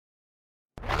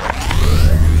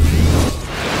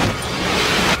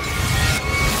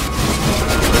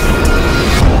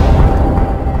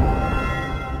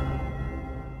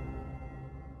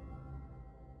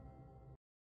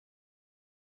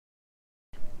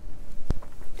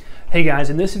Hey guys,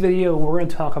 in this video we're going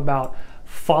to talk about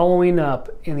following up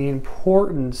and the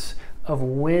importance of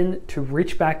when to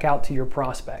reach back out to your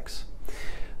prospects.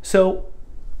 So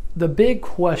the big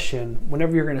question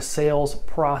whenever you're in a sales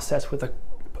process with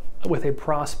a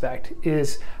prospect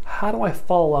is, how do I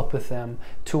follow up with them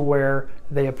to where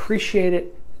they appreciate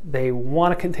it, they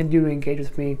want to continue to engage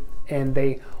with me, and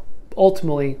they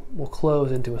ultimately will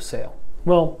close into a sale?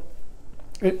 Well,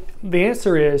 the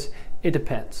answer is it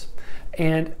depends.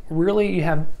 And really you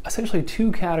have essentially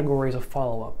two categories of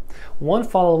follow-up. One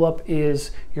follow-up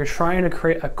is you're trying to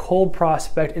create a cold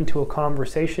prospect into a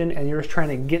conversation and you're just trying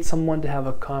to get someone to have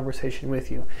a conversation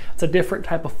with you. It's a different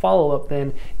type of follow-up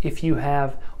than if you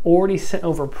have already sent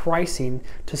over pricing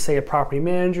to, say, a property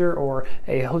manager or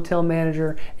a hotel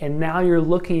manager, and now you're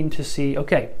looking to see,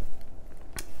 okay,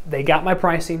 they got my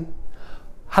pricing,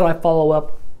 how do I follow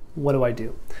up, what do I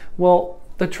do? Well,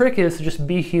 the trick is to just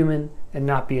be human and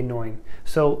not be annoying.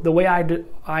 So the way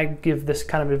I give this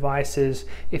kind of advice is,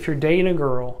 if you're dating a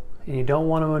girl and you don't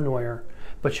want to annoy her,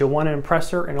 but you want to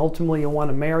impress her and ultimately you want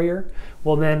to marry her,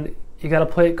 well then you got to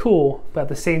play it cool, but at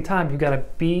the same time you got to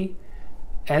be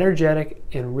energetic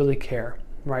and really care,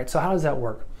 right? So how does that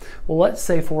work? Well, let's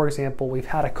say, for example, we've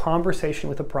had a conversation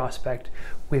with a prospect,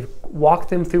 we've walked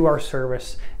them through our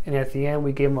service, and at the end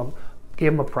we gave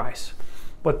them a price.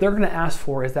 What they're going to ask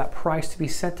for is that price to be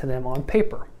sent to them on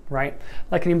paper, right?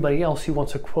 Like anybody else who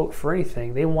wants a quote for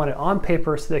anything, they want it on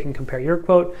paper so they can compare your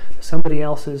quote to somebody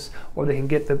else's, or they can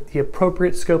get the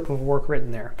appropriate scope of work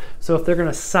written there. So if they're going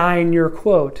to sign your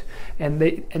quote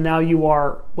and now you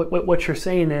are, what you're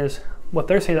saying is, what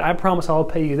they're saying is, I promise I'll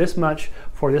pay you this much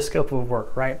for this scope of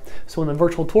work, right? So in the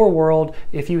virtual tour world,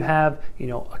 if you have,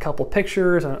 a couple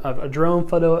pictures, a drone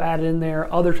photo added in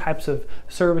there, other types of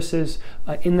services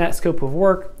in that scope of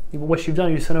work, what you've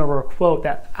done, you sent over a quote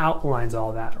that outlines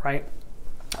all that, right?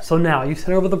 So now you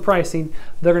send over the pricing,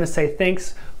 they're gonna say,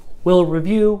 thanks, we'll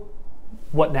review,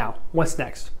 what now? What's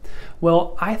next?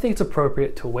 Well, I think it's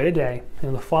appropriate to wait a day,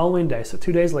 and the following day, so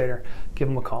 2 days later, give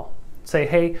them a call. Say,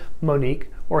 hey, Monique,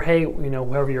 or hey,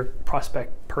 whoever your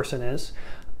prospect person is,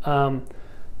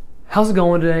 how's it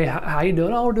going today? How you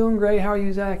doing? Oh, we're doing great. How are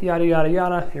you, Zach? Yada, yada,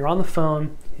 yada. You're on the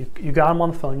phone. You got them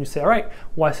on the phone. You say, all right,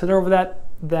 well, I sent over that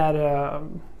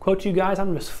quote to you guys.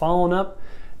 I'm just following up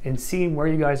and seeing where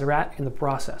you guys are at in the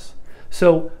process.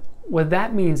 So what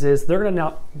that means is they're going to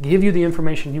now give you the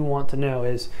information you want to know,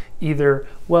 is either,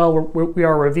 well, we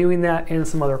are reviewing that and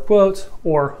some other quotes,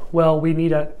 or, well, we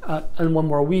need one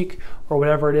more week, or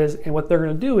whatever it is. And what they're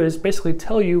going to do is basically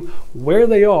tell you where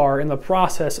they are in the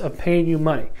process of paying you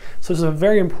money. So this is a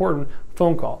very important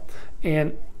phone call.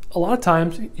 And a lot of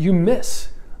times you miss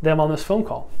them on this phone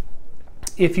call.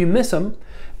 If you miss them,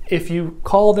 if you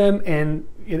call them and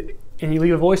you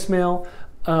leave a voicemail,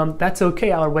 that's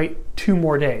okay. I would wait 2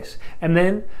 more days and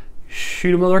then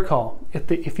shoot them another call.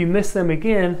 If you miss them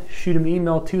again, shoot them an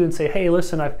email too and say, hey,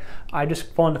 listen, I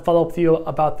just wanted to follow up with you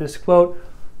about this quote.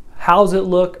 How's it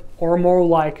look? Or more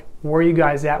like, where are you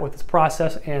guys at with this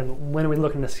process, and when are we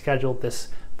looking to schedule this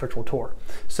virtual tour?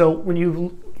 So when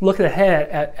you look ahead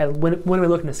at when are we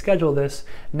looking to schedule this,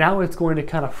 now it's going to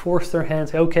kind of force their hand and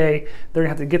say, okay, they're gonna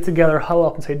have to get together, huddle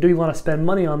up and say, do you want to spend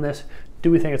money on this?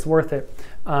 Do we think it's worth it?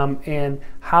 And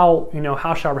how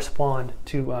shall I respond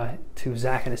to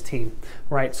Zach and his team,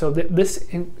 right? So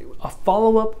a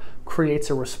follow-up creates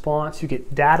a response. You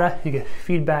get data, you get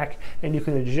feedback, and you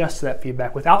can adjust to that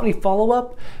feedback. Without any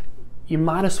follow-up, you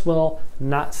might as well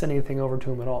not send anything over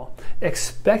to them at all.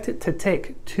 Expect it to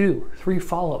take 2, 3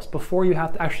 follow-ups before you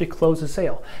have to actually close the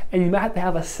sale. And you might have to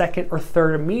have a second or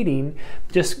third meeting,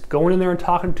 just going in there and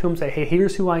talking to them, say, hey,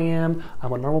 here's who I am.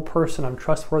 I'm a normal person. I'm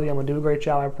trustworthy. I'm gonna do a great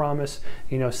job, I promise.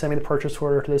 Send me the purchase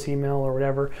order to this email or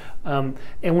whatever. And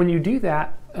when you do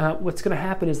that, what's gonna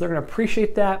happen is they're gonna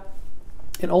appreciate that.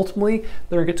 And ultimately,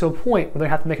 they're gonna get to a point where they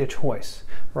have to make a choice,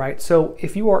 right? So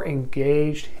if you are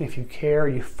engaged, if you care,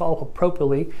 you follow up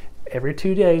appropriately every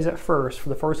 2 days at first for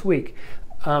the first week,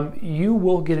 you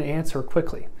will get an answer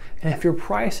quickly. And if your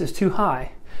price is too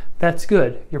high, that's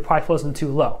good. Your price wasn't too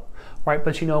low, right?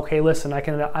 But okay, listen, I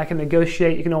can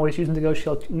negotiate. You can always use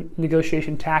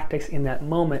negotiation tactics in that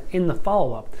moment in the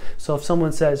follow-up. So if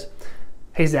someone says,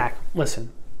 hey, Zach,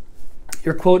 listen,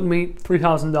 you're quoting me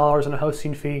 $3,000 on a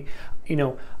hosting fee.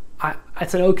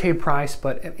 It's an okay price,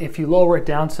 but if you lower it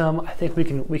down some, I think we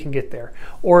can get there.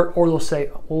 Or they'll say,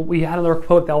 well, we had another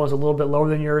quote that was a little bit lower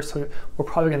than yours, so we're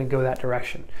probably going to go that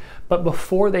direction. But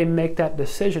before they make that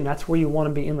decision, that's where you want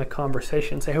to be in the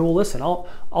conversation. Say, hey, well, listen,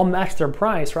 I'll match their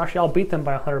price, or actually I'll beat them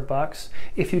by $100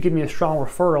 if you give me a strong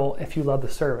referral if you love the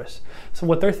service. So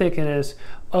what they're thinking is,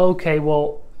 okay,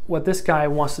 well, what this guy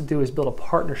wants to do is build a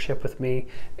partnership with me,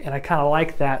 and I kind of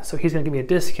like that. So he's going to give me a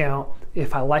discount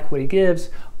if I like what he gives.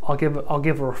 I'll give a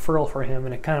referral for him,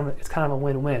 and it's kind of a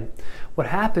win-win. What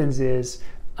happens is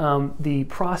the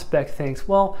prospect thinks,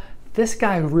 well, this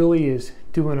guy really is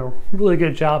doing a really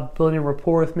good job building a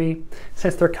rapport with me.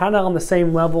 Since they're kind of on the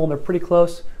same level and they're pretty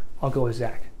close, I'll go with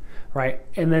Zach, right?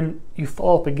 And then you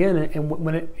follow up again,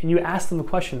 and you ask them the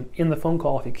question in the phone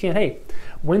call if you can. Hey,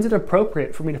 when's it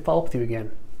appropriate for me to follow up with you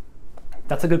again?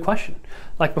 That's a good question.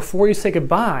 Like before you say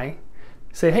goodbye,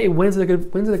 say, hey, when's it a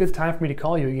good time for me to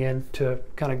call you again to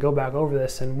kind of go back over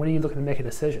this, and when are you looking to make a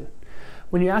decision?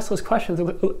 When you ask those questions,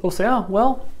 they'll say, oh,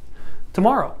 well,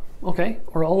 tomorrow, okay,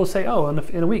 or they'll say, oh,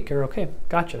 in a week, or okay,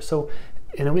 gotcha. So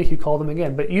in a week you call them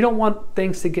again, but you don't want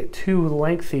things to get too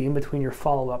lengthy in between your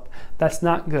follow-up. That's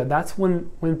not good. That's when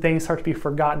things start to be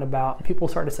forgotten about, and people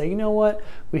start to say, you know what,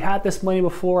 we had this money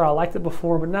before, I liked it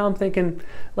before, but now I'm thinking,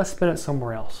 let's spend it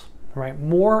somewhere else. Right?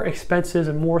 More expenses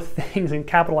and more things and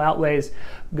capital outlays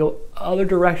go other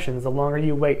directions the longer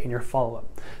you wait in your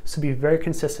follow-up. So be very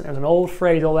consistent. There's an old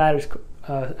phrase, old adage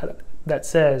that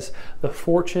says, the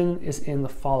fortune is in the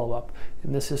follow-up.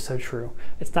 And this is so true.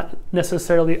 It's not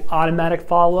necessarily automatic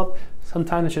follow-up.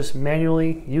 Sometimes it's just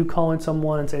manually you calling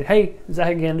someone and saying, hey,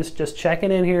 Zach again, just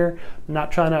checking in here. I'm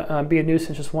not trying to be a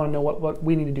nuisance, just want to know what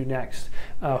we need to do next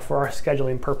for our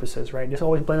scheduling purposes, right? Just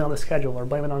always blame it on the schedule or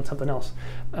blame it on something else.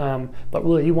 But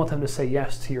really, you want them to say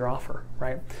yes to your offer,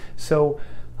 right? So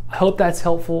I hope that's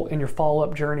helpful in your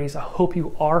follow-up journeys. I hope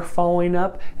you are following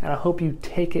up, and I hope you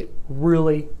take it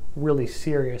really, really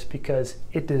serious, because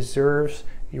it deserves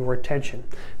your attention.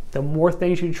 The more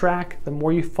things you track, the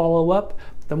more you follow up,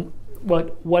 the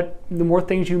more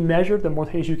things you measure, the more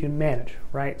things you can manage,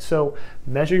 right? So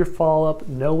measure your follow-up,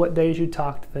 know what days you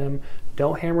talk to them,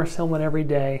 don't hammer someone every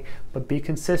day, but be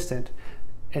consistent.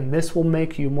 And this will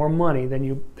make you more money than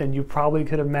you probably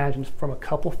could imagine from a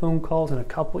couple phone calls and a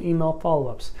couple email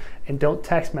follow-ups. And don't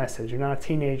text message. You're not a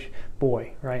teenage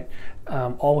boy, right?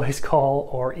 Always call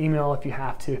or email if you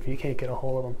have to, if you can't get a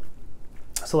hold of them.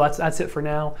 So that's it for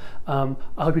now. I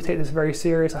hope you take this very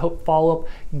serious. I hope follow-up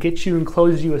gets you and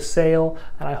closes you a sale,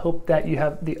 and I hope that you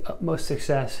have the utmost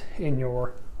success in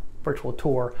your virtual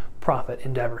tour profit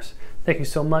endeavors. Thank you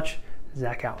so much.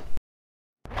 Zach out.